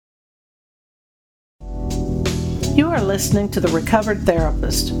You are listening to The Recovered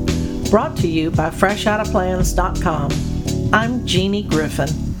Therapist, brought to you by FreshOuttaPlans.com. I'm Jeannie Griffin,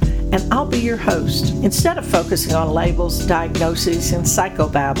 and I'll be your host. Instead of focusing on labels, diagnoses, and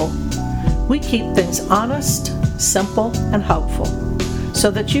psychobabble, we keep things honest, simple, and hopeful so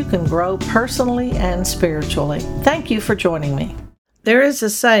that you can grow personally and spiritually. Thank you for joining me. There is a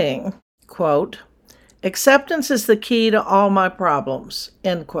saying, quote, "Acceptance is the key to all my problems,"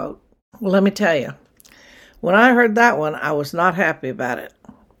 end quote. Well, let me tell you, when I heard that one, I was not happy about it.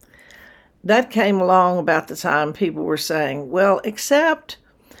 That came along about the time people were saying, well, accept,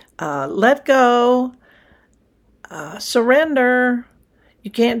 let go, surrender. You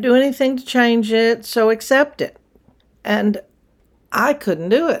can't do anything to change it, so accept it. And I couldn't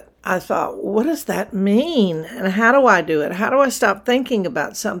do it. I thought, what does that mean? And how do I do it? How do I stop thinking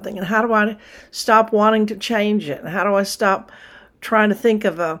about something? And how do I stop wanting to change it? And how do I stop trying to think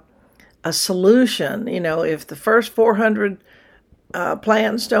of a solution? You know, if the first 400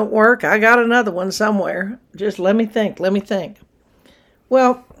 plans don't work, I got another one somewhere. Just let me think.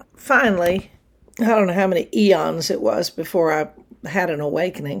 Well, finally, I don't know how many eons it was before I had an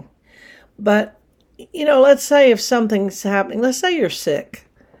awakening. But, you know, let's say if something's happening, let's say you're sick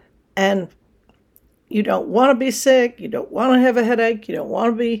and you don't want to be sick, you don't want to have a headache, you don't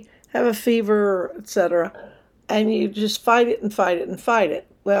want to have a fever, etc., and you just fight it.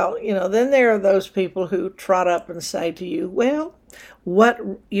 Well, you know, then there are those people who trot up and say to you, well, what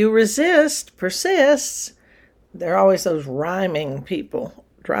you resist persists. There are always those rhyming people,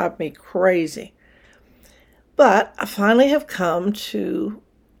 drive me crazy. But I finally have come to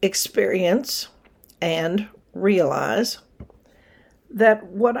experience and realize that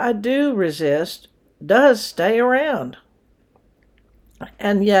what I do resist does stay around.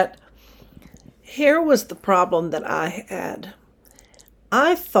 And yet, here was the problem that I had.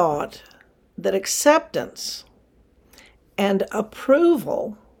 I thought that acceptance and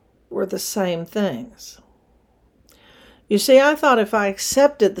approval were the same things. You see, I thought if I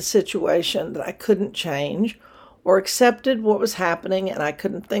accepted the situation that I couldn't change, or accepted what was happening and I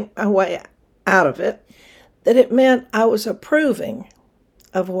couldn't think my way out of it, that it meant I was approving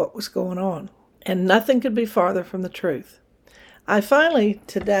of what was going on. And nothing could be farther from the truth. I finally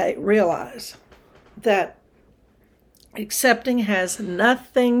today realize that accepting has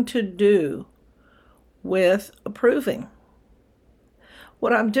nothing to do with approving.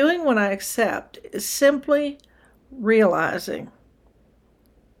 What I'm doing when I accept is simply realizing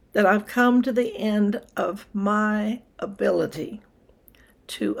that I've come to the end of my ability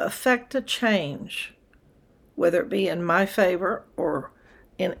to affect a change, whether it be in my favor or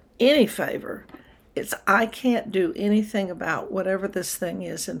in any favor. I can't do anything about whatever this thing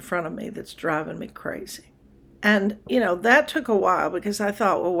is in front of me that's driving me crazy. And, you know, that took a while because I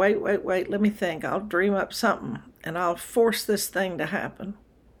thought, well, wait, let me think. I'll dream up something and I'll force this thing to happen.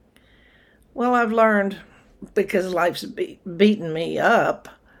 Well, I've learned, because life's beaten me up,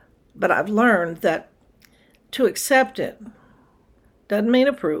 but I've learned that to accept it doesn't mean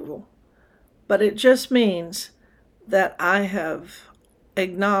approval, but it just means that I have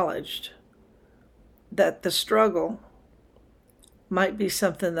acknowledged that the struggle might be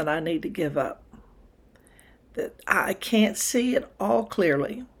something that I need to give up. That I can't see it all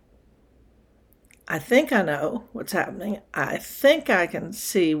clearly. I think I know what's happening. I think I can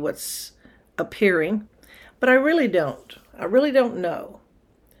see what's appearing, but I really don't. I really don't know.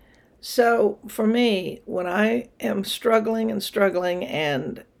 So for me, when I am struggling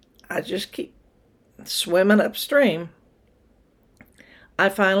and I just keep swimming upstream, I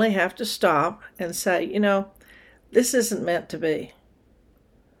finally have to stop and say, you know, this isn't meant to be,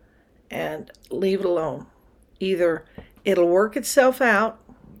 and leave it alone. Either it'll work itself out,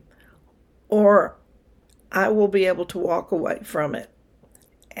 or I will be able to walk away from it,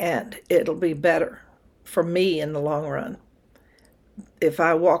 and it'll be better for me in the long run if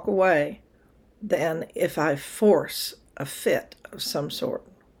I walk away than if I force a fit of some sort.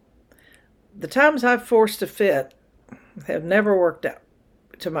 The times I've forced a fit have never worked out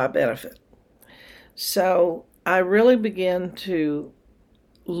to my benefit. So I really begin to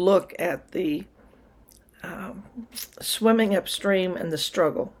look at the swimming upstream and the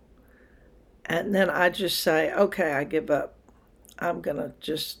struggle. And then I just say, okay, I give up. I'm going to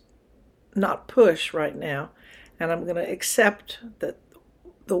just not push right now. And I'm going to accept that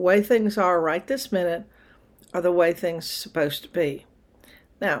the way things are right this minute are the way things are supposed to be.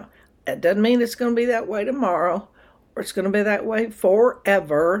 Now, it doesn't mean it's going to be that way tomorrow, or it's going to be that way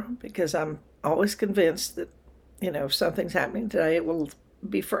forever, because I'm always convinced that, you know, if something's happening today, it will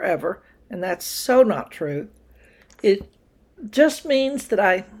be forever. And that's so not true. It just means that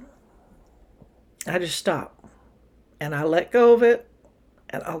I just stop. and I let go of it,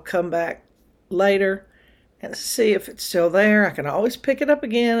 and I'll come back later and see if it's still there. I can always pick it up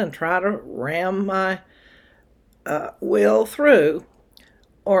again and try to ram my will through,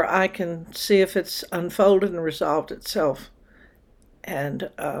 or I can see if it's unfolded and resolved itself, and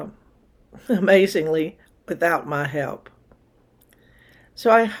amazingly, without my help. So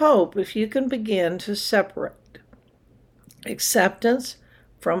I hope if you can begin to separate acceptance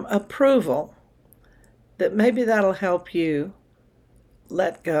from approval, that maybe that'll help you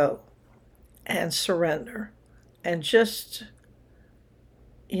let go and surrender and just,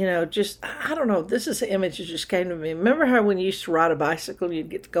 I don't know, this is an image that just came to me. Remember how when you used to ride a bicycle, you'd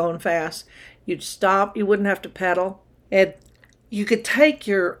get going fast, you'd stop, you wouldn't have to pedal, and you could take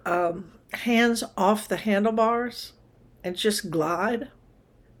your hands off the handlebars and just glide.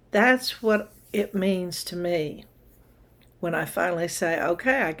 That's what it means to me when I finally say,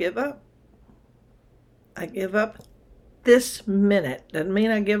 okay, I give up. I give up this minute. Doesn't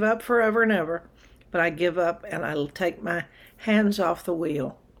mean I give up forever and ever, but I give up and I take my hands off the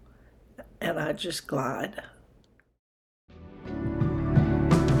wheel and I just glide.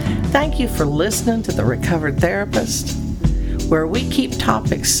 Thank you for listening to The Recovered Therapist, where we keep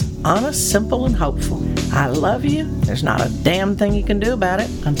topics honest, simple, and hopeful. I love you. There's not a damn thing you can do about it.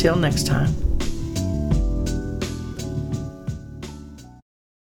 Until next time.